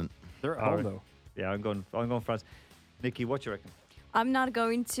 Consonant. They're at home though. Yeah, I'm going France. Nikki, what you reckon? I'm not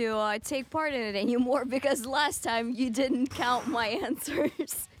going to take part in it anymore because last time you didn't count my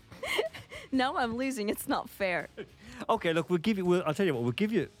answers. Now I'm losing. It's not fair. Okay, look, I'll tell you what. We'll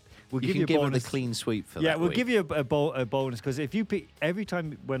give you a give bonus. her the clean sweep for that. Yeah, we'll week. give you a bonus because if you pick every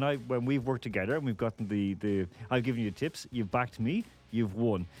time when we've worked together and we've gotten the I've given you tips, you've backed me, you've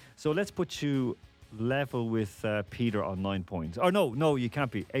won. So let's put you level with Peter on 9 points. Or no, you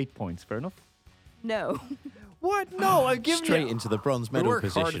can't be 8 points. Fair enough. No. What? No, I've given straight you into the bronze medal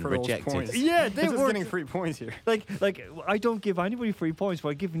position. Rejected. Yeah, they were were getting 3 points here. Like I don't give anybody 3 points, but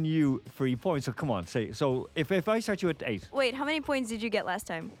I'm giving you 3 points. So come on, say so. If I start you at 8, Wait, how many points did you get last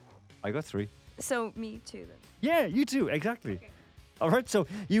time? I got 3. So me too then. Yeah, you too, exactly. Okay. All right, so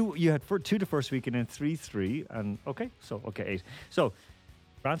you had 2 the first week and then 3, and okay, 8. So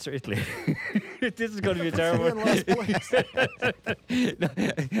France or Italy? This is going to be a terrible.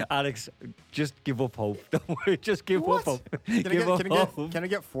 Alex, just give up hope. Don't worry, just give up hope. Can I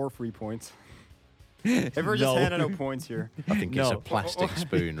get 4 free points? If we're just handing out points here. I think it's a plastic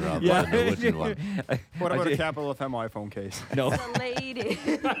spoon rather than a wooden one. What about a Capital FM iPhone case? No. A lady.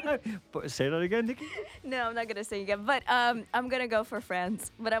 Say that again, Nikki. No, I'm not gonna say again. But I'm gonna go for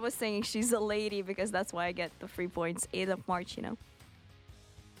France. But I was saying she's a lady because that's why I get the 3 points. 8th of March, you know.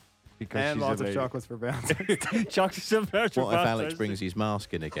 Because and lots of chocolates for Valentine's. Chocolates and Valentine's. What if Alex brings his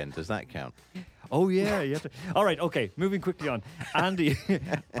mask in again? Does that count? Oh yeah, you have to. All right, okay. Moving quickly on. Andy,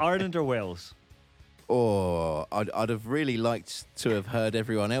 Ireland or Wales? Oh, I'd have really liked to have heard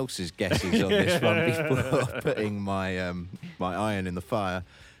everyone else's guesses on this one before putting my my iron in the fire.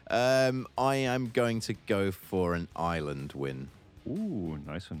 I am going to go for an Ireland win. Ooh,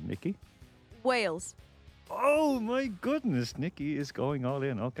 nice one, Nikki. Wales. Oh my goodness, Nikki is going all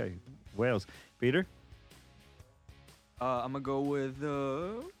in. Okay, Wales. Peter? I'm going to go with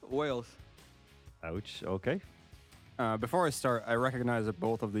Wales. Ouch, okay. Before I start, I recognize that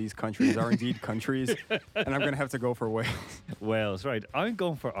both of these countries are indeed countries, and I'm going to have to go for Wales. Wales, right. I'm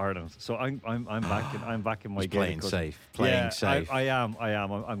going for Ireland. So I'm back in my game. Playing safe. Playing safe. I am.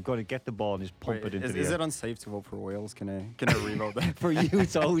 I'm going to get the ball and just pump it into the air. Is it unsafe to vote for Wales? Can I revote that? For you,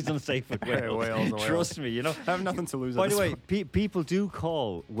 it's always unsafe with Wales. Okay, Wales. Trust me, you know. I have nothing to lose. By the way, people do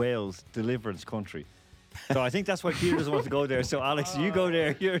call Wales deliverance country. So I think that's why Peter doesn't want to go there. So Alex, you go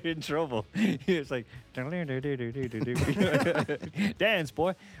there, you're in trouble. It's like dance,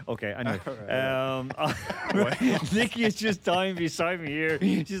 boy. Okay, anyway. Nikki is just dying beside me here.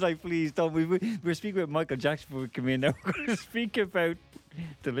 She's like, please don't. We're speaking with Michael Jackson before we come in. Now we're going to speak about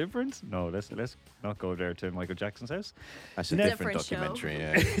deliverance. No, let's not go there to Michael Jackson's house. That's a different documentary.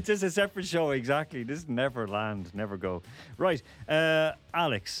 Yeah. It's just a separate show, exactly. This never land, never go. Right,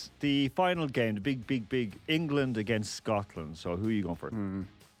 Alex, the final game, the big England against Scotland. So who are you going for?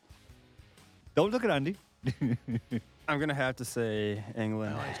 Don't look at Andy. I'm gonna have to say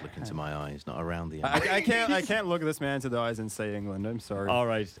England. No, he's looking to my eyes, not around the eyes. I can't look this man to the eyes and say England. I'm sorry. All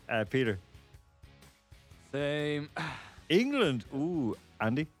right, Peter. Same. England. Ooh,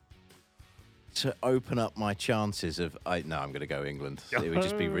 Andy. To open up my chances of, I'm going to go England. It would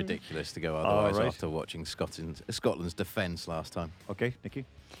just be ridiculous to go otherwise after watching Scotland's defence last time. Okay, Nikki.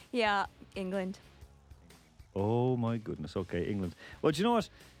 Yeah, England. Oh my goodness. Okay, England. Well, do you know what?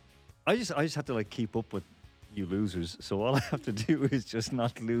 I just have to keep up with you losers. So all I have to do is just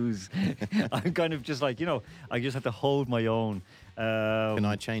not lose. I'm kind of just I just have to hold my own. Can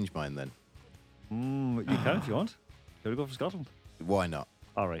I change mine then? You can if you want. Shall we go for Scotland? Why not?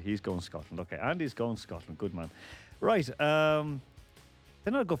 All right, he's going Scotland. Okay, Andy's going Scotland. Good man. Right, then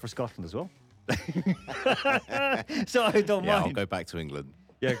I'll go for Scotland as well. So I don't mind. I'll go back to England.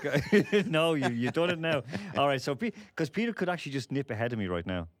 Yeah, no, you've done it now. All right, so because Peter could actually just nip ahead of me right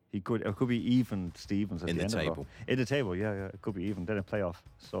now. He could. It could be even Stevens at In the end of it all. table. In the table, yeah. It could be even. Then a playoff.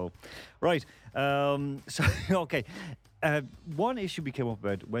 So, right. So, okay. One issue we came up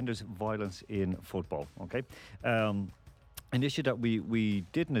about when there's violence in football. Okay. An issue that we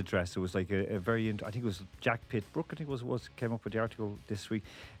didn't address. It was like a very. I think it was Jack Pittbrook. I think was came up with the article this week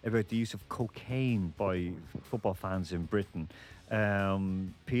about the use of cocaine by football fans in Britain.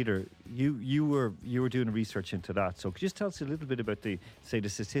 Peter, you were doing research into that. So could you just tell us a little bit about the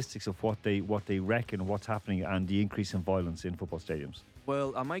statistics of what they reckon, what's happening, and the increase in violence in football stadiums?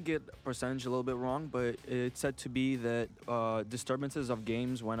 Well, I might get percentage a little bit wrong, but it's said to be that disturbances of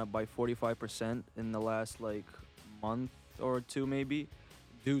games went up by 45% in the last month or two, maybe,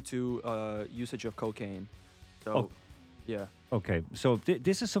 due to usage of cocaine. So, yeah. Okay, so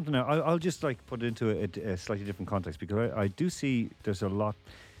this is something I'll just put it into a slightly different context, because I do see there's a lot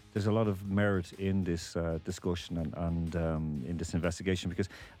of merit in this discussion and in this investigation, because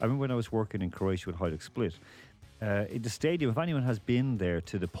I remember when I was working in Croatia with Hajduk Split, in the stadium, if anyone has been there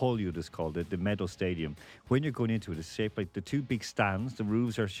to the Poljud, it's called, the Meadow Stadium, when you're going into it, it's shaped like the two big stands. The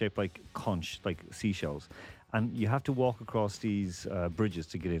roofs are shaped like conch, like seashells. And you have to walk across these bridges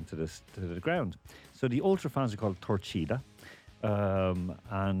to get into the ground. So the ultra fans are called Torcida.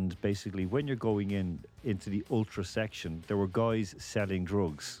 And basically, when you're going into the ultra section, there were guys selling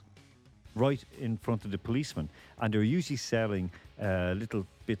drugs right in front of the policemen. And they're usually selling little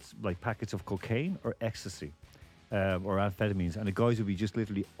bits, like packets of cocaine or ecstasy. Or amphetamines, and the guys would be just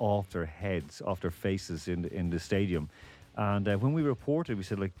literally off their heads, off their faces in the stadium. And when we reported, we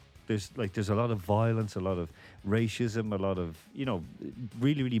said there's a lot of violence, a lot of racism, a lot of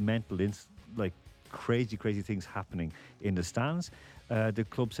really mental, crazy things happening in the stands. The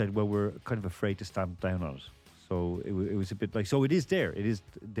club said, well, we're kind of afraid to stamp down on it. So it was a bit so it is there. It is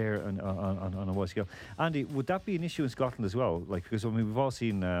there on a wide scale. Andy, would that be an issue in Scotland as well? Because we've all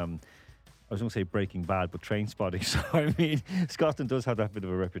seen. I was going to say Breaking Bad, but Train Spotting. So, I mean, Scotland does have that bit of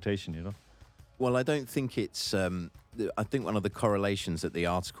a reputation, Well, I don't think it's... I think one of the correlations that the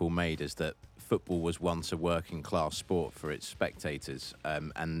article made is that football was once a working-class sport for its spectators.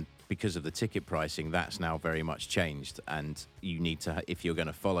 And because of the ticket pricing, that's now very much changed. And you need to, if you're going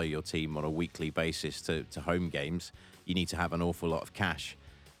to follow your team on a weekly basis to home games, you need to have an awful lot of cash.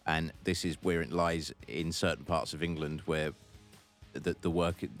 And this is where it lies in certain parts of England where... the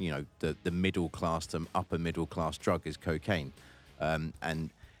work, the middle class to upper middle class drug is cocaine, and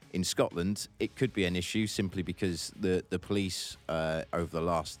in Scotland it could be an issue simply because the police over the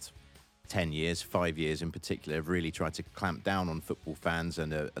last 10 years, 5 years in particular, have really tried to clamp down on football fans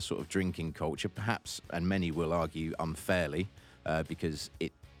and a sort of drinking culture, perhaps, and many will argue unfairly, because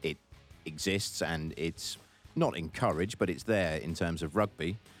it exists and it's not encouraged, but it's there in terms of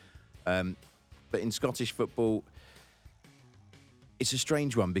rugby. But in Scottish football, it's a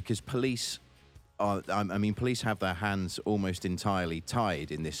strange one because police have their hands almost entirely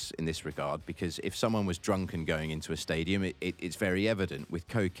tied in this regard, because if someone was drunk and going into a stadium, it's very evident. With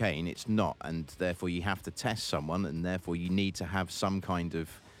cocaine, it's not, and therefore you have to test someone, and therefore you need to have some kind of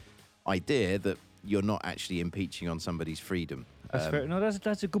idea that you're not actually impeaching on somebody's freedom. That's fair. No,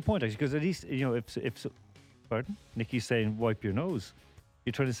 that's a good point, actually, because at least, if pardon? Nicky's saying wipe your nose.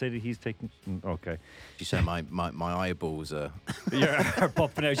 You're trying to say that he's taking... Okay. She said my eyeballs are... You're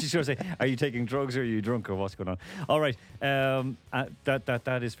popping out. She's sort of saying, are you taking drugs or are you drunk or what's going on? All right.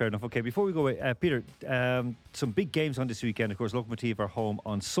 That is fair enough. Okay, before we go away, Peter, some big games on this weekend. Of course, Lokomotiv are home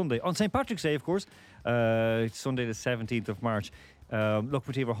on Sunday. On St. Patrick's Day, of course. Sunday the 17th of March.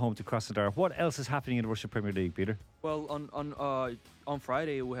 Lokomotiv are home to Krasnodar. What else is happening in the Russian Premier League, Peter? Well, on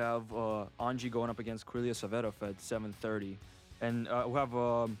Friday, we have Anji going up against Krylia Sovetov at 7:30. And we have,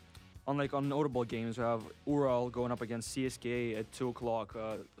 on notable games, we have Ural going up against CSKA at 2 o'clock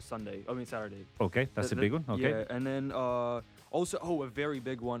Saturday. Okay, that's a big one. Okay. Yeah, and then also a very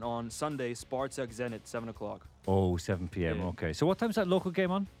big one on Sunday, Spartak Zenit, 7 o'clock. Oh, 7 p.m. Yeah. Okay. So what time's that local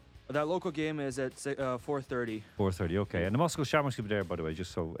game on? That local game is at 4:30. 4:30. Okay. And the Moscow Shamrocks will be there, by the way,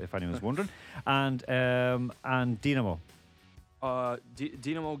 just so if anyone's wondering. And Dynamo.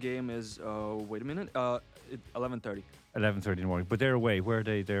 Dynamo game is 11:30. 11:30 in the morning. But they're away. Where are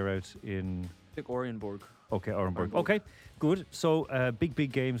they? They're out in... I think Orienborg. Okay, Orienborg. Okay, good. So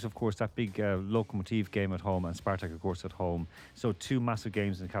big games, of course. That big Lokomotiv game at home and Spartak, of course, at home. So 2 massive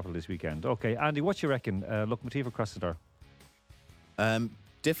games in the capital this weekend. Okay, Andy, what you reckon? Lokomotiv or Krasnodar?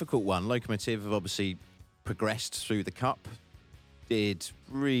 Difficult one. Lokomotiv have obviously progressed through the cup. Did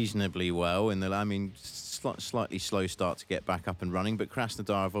reasonably well slightly slow start to get back up and running, but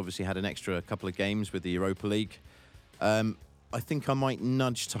Krasnodar have obviously had an extra couple of games with the Europa League. I think I might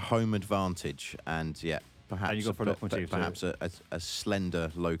nudge to home advantage and Perhaps, And you go for Lokomotiv. perhaps a slender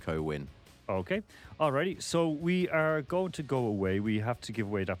Loco win. Okay. Alrighty. So we are going to go away. We have to give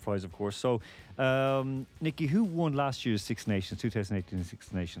away that prize, of course. So, Nikki, who won last year's Six Nations, 2018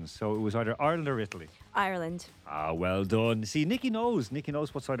 Six Nations? So it was either Ireland or Italy. Ireland. Ah, well done. See, Nikki knows. Nikki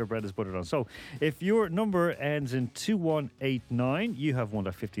knows what side her bread is buttered on. So if your number ends in 2189, you have won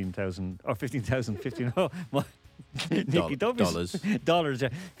that 15,000 or 15,000, 15. Oh, my. Nikki, don't be dollars. Dollars, yeah.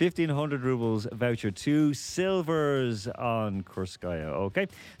 1,500 rubles voucher, 2 silvers on Kurskaya. Okay,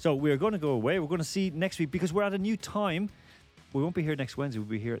 so we're going to go away. We're going to see next week because we're at a new time. We won't be here next Wednesday. We'll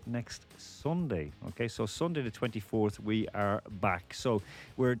be here next Sunday. Okay, so Sunday the 24th, we are back. So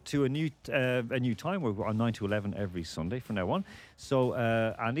we're to a new time. We're on 9 to 11 every Sunday from now on. So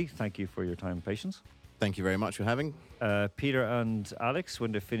Andy, thank you for your time and patience. Thank you very much for having. Peter and Alex,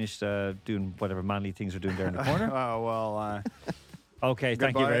 when they're finished doing whatever manly things they're doing there in the corner. Oh, well. Okay,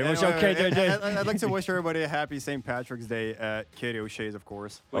 thank you very much. Anyway, Okay, I'd like to wish everybody a happy St. Patrick's Day at Katie O'Shea's, of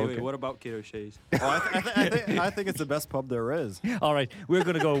course. Wait, what about Kid O'Shea's? Well, I think it's the best pub there is. All right, we're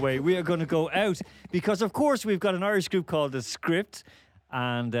going to go away. We are going to go out because, of course, we've got an Irish group called The Script.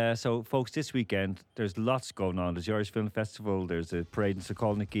 And so, folks, this weekend, there's lots going on. There's the Irish Film Festival. There's a parade in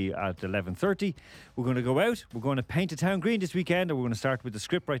Sokolniki at 11:30. We're going to go out. We're going to paint the town green this weekend. And we're going to start with The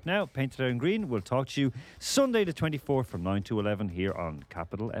Script right now. Paint the town green. We'll talk to you Sunday the 24th from 9 to 11 here on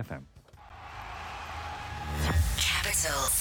Capital FM. Capital